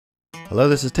Hello,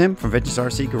 this is Tim from Vintage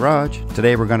RC Garage.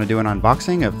 Today we're going to do an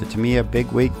unboxing of the Tamiya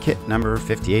BigWig kit number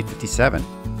 5857.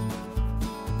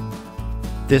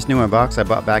 This new Unbox I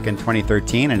bought back in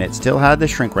 2013 and it still had the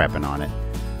shrink wrapping on it.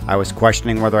 I was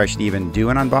questioning whether I should even do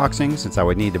an unboxing since I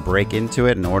would need to break into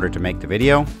it in order to make the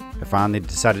video. I finally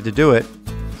decided to do it.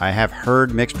 I have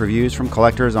heard mixed reviews from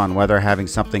collectors on whether having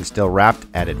something still wrapped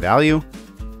added value.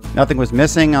 Nothing was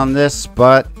missing on this,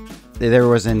 but there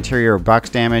was interior box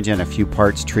damage and a few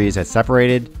parts trees had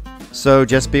separated, so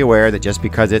just be aware that just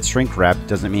because it's shrink wrapped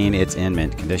doesn't mean it's in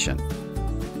mint condition.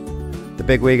 The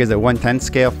BigWig is a 1/10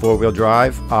 scale 4-wheel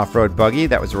drive off-road buggy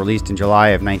that was released in July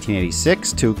of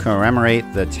 1986 to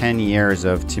commemorate the 10 years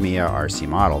of Tamiya RC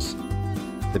models.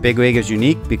 The BigWig is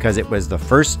unique because it was the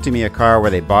first Tamiya car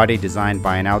with a body designed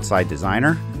by an outside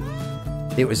designer.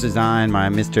 It was designed by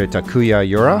Mr. Takuya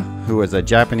Yura, who was a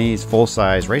Japanese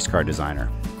full-size race car designer.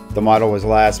 The model was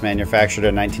last manufactured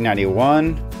in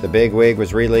 1991. The BigWig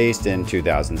was released in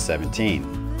 2017.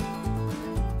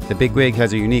 The BigWig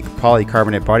has a unique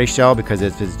polycarbonate body shell because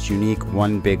of its unique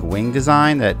one big wing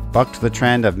design that bucked the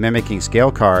trend of mimicking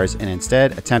scale cars and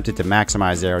instead attempted to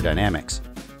maximize aerodynamics.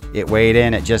 It weighed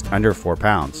in at just under 4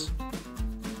 pounds.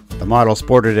 The model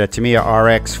sported a Tamiya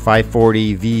RX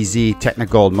 540 VZ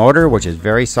Technigold motor, which is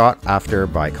very sought after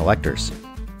by collectors.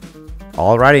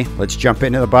 Alrighty, let's jump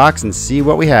into the box and see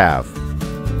what we have.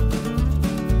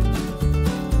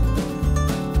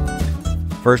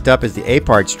 First up is the A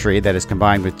parts tree that is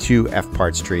combined with 2 F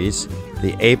parts trees.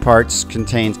 The A parts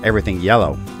contains everything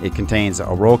yellow. It contains a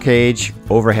roll cage,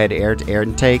 overhead air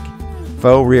intake,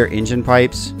 faux rear engine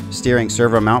pipes, steering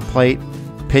servo mount plate,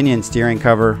 pinion steering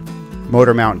cover,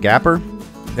 motor mount gapper,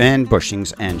 and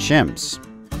bushings and shims.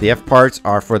 The F parts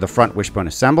are for the front wishbone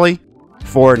assembly,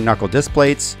 4 knuckle disc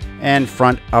plates, and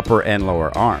front upper and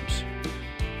lower arms.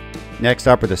 Next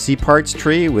up are the C parts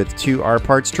tree with 2 R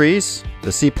parts trees.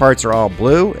 The C parts are all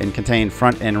blue and contain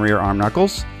front and rear arm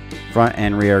knuckles, front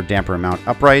and rear damper mount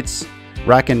uprights,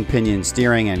 rack and pinion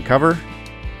steering and cover,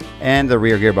 and the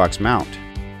rear gearbox mount.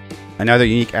 Another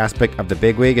unique aspect of the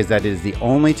BigWig is that it is the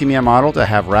only Tamiya model to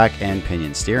have rack and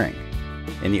pinion steering.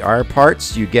 In the R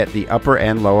parts, you get the upper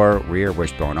and lower rear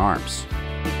wishbone arms.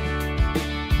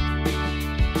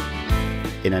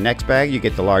 In the next bag, you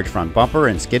get the large front bumper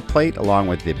and skid plate along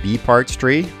with the B parts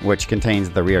tree, which contains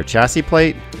the rear chassis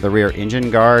plate, the rear engine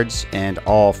guards, and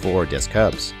all 4 disc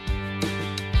hubs.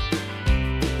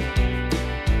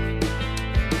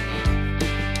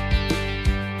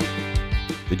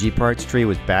 The G parts tree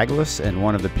was bagless and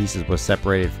one of the pieces was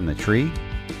separated from the tree.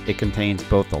 It contains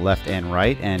both the left and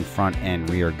right and front and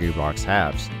rear gearbox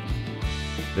halves.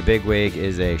 The BigWig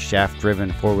is a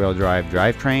shaft-driven 4-wheel drive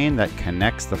drivetrain that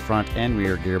connects the front and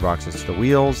rear gearboxes to the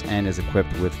wheels and is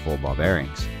equipped with full ball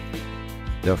bearings.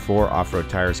 The 4 off-road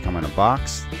tires come in a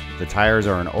box. The tires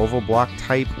are an oval block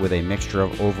type with a mixture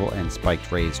of oval and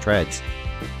spiked raised treads.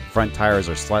 Front tires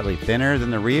are slightly thinner than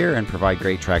the rear and provide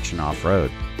great traction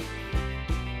off-road.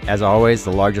 As always,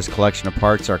 the largest collection of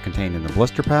parts are contained in the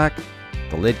blister pack.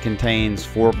 The lid contains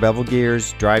 4 bevel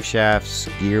gears, drive shafts,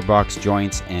 gearbox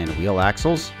joints, and wheel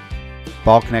axles.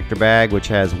 Ball connector bag, which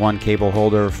has 1 cable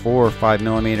holder, 4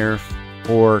 5mm,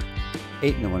 4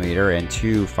 8mm, and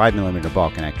 2 5mm ball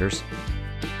connectors.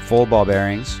 Full ball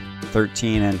bearings,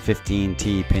 13 and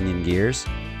 15T pinion gears.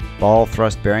 Ball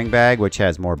thrust bearing bag, which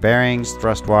has more bearings,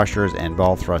 thrust washers, and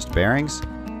ball thrust bearings.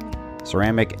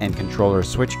 Ceramic and controller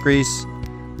switch grease.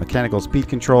 Mechanical speed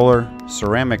controller,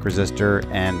 ceramic resistor,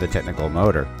 and the technical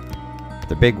motor.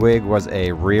 The BigWig was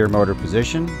a rear motor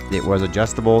position. It was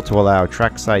adjustable to allow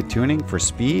trackside tuning for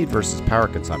speed versus power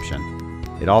consumption.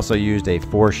 It also used a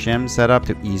 4 shim setup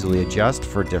to easily adjust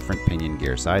for different pinion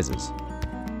gear sizes.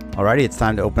 Alrighty, it's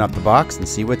time to open up the box and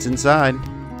see what's inside.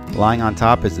 Lying on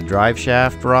top is the drive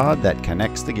shaft rod that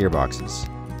connects the gearboxes.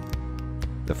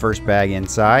 The first bag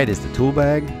inside is the tool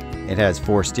bag. It has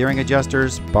 4 steering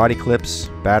adjusters, body clips,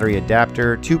 battery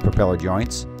adapter, 2 propeller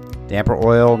joints, damper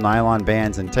oil, nylon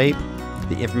bands and tape,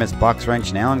 the infamous box wrench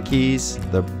and Allen keys,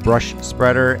 the brush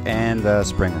spreader, and the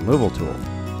spring removal tool.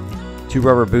 2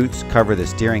 rubber boots cover the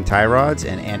steering tie rods,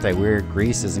 and anti-wear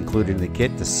grease is included in the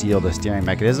kit to seal the steering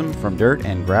mechanism from dirt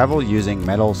and gravel using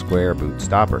metal square boot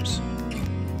stoppers.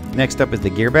 Next up is the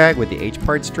gear bag with the H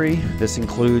parts tree. This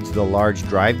includes the large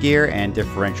drive gear and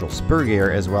differential spur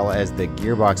gear as well as the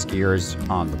gearbox gears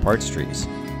on the parts trees.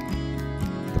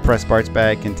 The press parts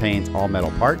bag contains all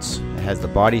metal parts. It has the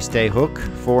body stay hook,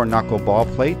 4 knuckle ball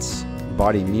plates,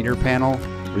 body meter panel,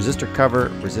 resistor cover,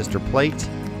 resistor plate,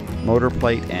 motor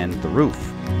plate, and the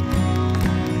roof.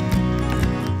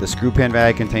 The screw pin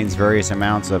bag contains various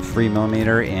amounts of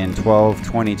 3mm in 12,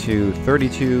 22,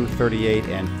 32, 38,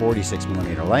 and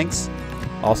 46mm lengths.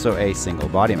 Also a single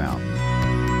body mount.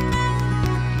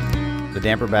 The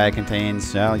damper bag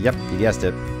contains, yep, you guessed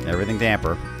it, everything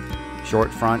damper.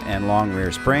 Short front and long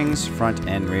rear springs, front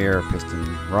and rear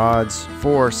piston rods,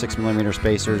 4 6mm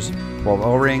spacers, 12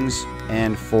 O-rings,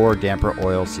 and 4 damper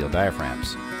oil seal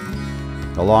diaphragms.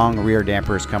 The long rear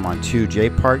dampers come on 2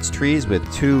 J-parts trees with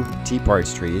 2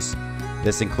 T-parts trees.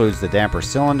 This includes the damper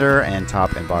cylinder and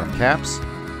top and bottom caps.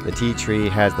 The T tree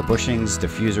has the bushings,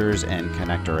 diffusers, and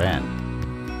connector end.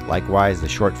 Likewise, the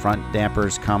short front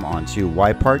dampers come on 2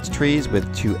 Y-parts trees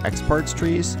with 2 X-parts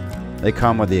trees. They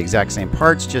come with the exact same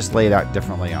parts, just laid out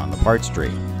differently on the parts tree.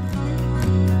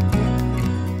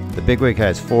 The BigWig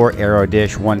has 4 Aero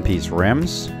Dish one-piece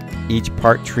rims. Each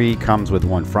part tree comes with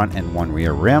 1 front and 1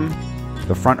 rear rim.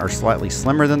 The front are slightly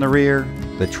slimmer than the rear.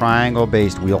 The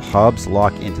triangle-based wheel hubs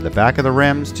lock into the back of the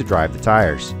rims to drive the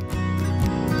tires.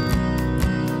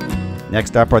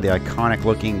 Next up are the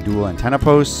iconic-looking dual antenna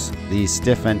posts. These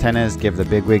stiff antennas give the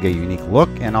BigWig a unique look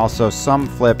and also some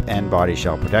flip and body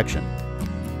shell protection.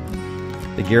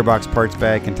 The gearbox parts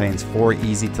bag contains 4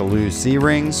 easy-to-lose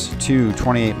C-rings, 2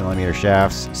 28mm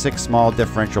shafts, 6 small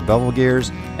differential bevel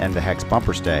gears, and the hex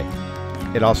bumper stay.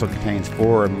 It also contains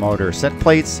 4 motor set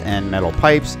plates and metal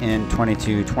pipes in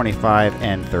 22, 25,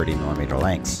 and 30mm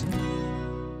lengths.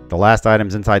 The last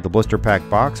items inside the blister pack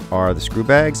box are the screw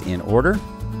bags in order.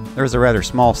 There is a rather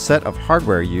small set of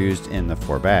hardware used in the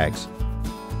 4 bags.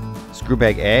 Screw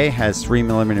bag A has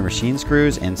 3mm machine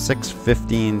screws in 6,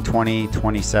 15, 20,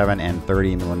 27, and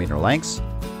 30mm lengths,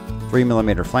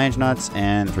 3mm flange nuts,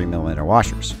 and 3mm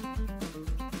washers.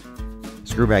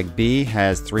 Screw bag B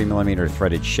has 3mm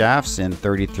threaded shafts in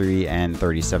 33 and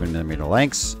 37mm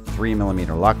lengths,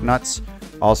 3mm lock nuts,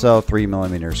 also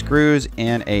 3mm screws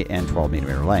in 8 and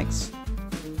 12mm lengths.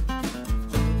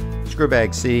 Screw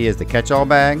bag C is the catch-all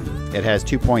bag. It has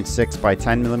 2.6 by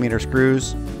 10mm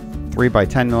screws, 3 by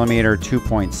 10mm,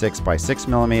 2.6 by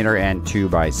 6mm, and 2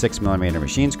 by 6mm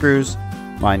machine screws.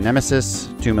 My nemesis,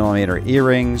 2mm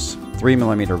E-rings,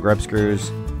 3mm grub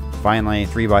screws. Finally,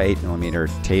 3 by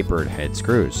 8mm tapered head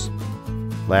screws.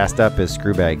 Last up is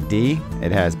screw bag D.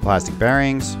 It has plastic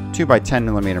bearings, 2 by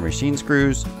 10mm machine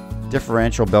screws,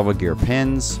 differential bevel gear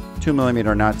pins,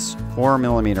 2mm nuts,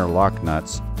 4mm lock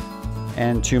nuts,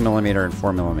 and 2mm and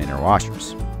 4mm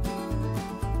washers.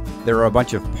 There are a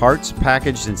bunch of parts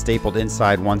packaged and stapled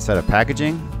inside one set of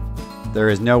packaging. There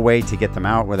is no way to get them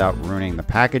out without ruining the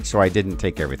package, so I didn't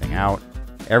take everything out.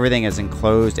 Everything is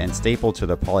enclosed and stapled to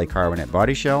the polycarbonate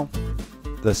body shell.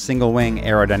 The single wing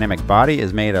aerodynamic body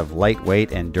is made of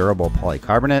lightweight and durable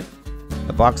polycarbonate.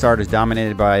 The box art is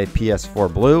dominated by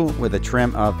PS4 blue with a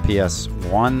trim of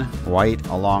PS1 white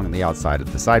along the outside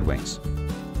of the side wings.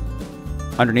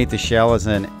 Underneath the shell is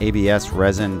an ABS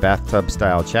resin bathtub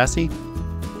style chassis.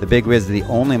 The BigWig is the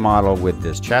only model with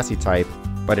this chassis type,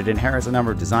 but it inherits a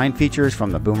number of design features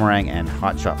from the Boomerang and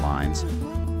Hotshot lines.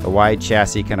 The wide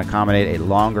chassis can accommodate a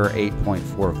longer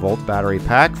 8.4 volt battery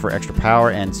pack for extra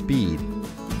power and speed.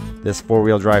 This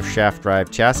 4-wheel drive shaft drive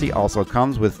chassis also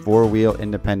comes with 4-wheel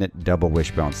independent double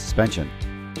wishbone suspension.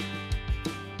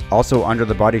 Also under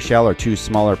the body shell are 2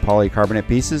 smaller polycarbonate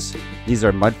pieces. These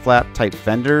are mud flap type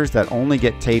fenders that only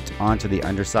get taped onto the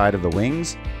underside of the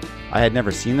wings. I had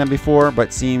never seen them before,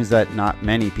 but seems that not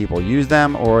many people use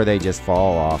them or they just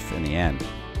fall off in the end.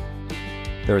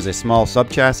 There is a small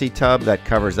sub-chassis tub that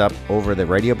covers up over the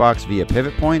radio box via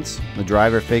pivot points. The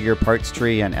driver figure parts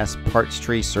tree and S parts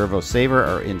tree servo saver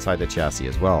are inside the chassis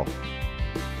as well.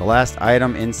 The last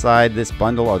item inside this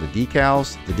bundle are the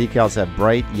decals. The decals have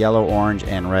bright yellow, orange,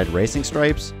 and red racing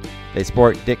stripes. They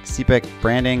sport Dick Seepick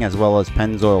branding as well as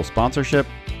Pennzoil sponsorship.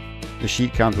 The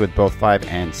sheet comes with both 5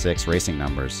 and 6 racing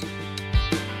numbers.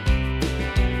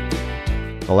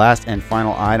 The last and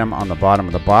final item on the bottom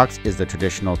of the box is the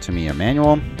traditional Tamiya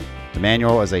manual. The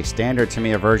manual is a standard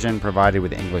Tamiya version provided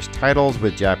with English titles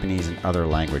with Japanese and other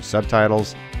language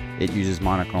subtitles. It uses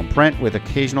monochrome print with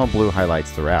occasional blue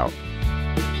highlights throughout.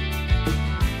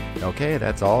 Okay,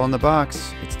 that's all in the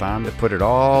box. It's time to put it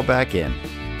all back in.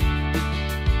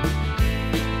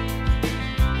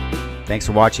 Thanks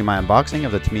for watching my unboxing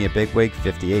of the Tamiya BigWig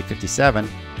 5857.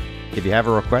 If you have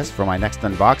a request for my next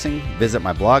unboxing, visit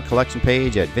my blog collection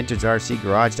page at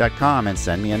vintagercgarage.com and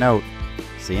send me a note.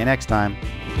 See you next time.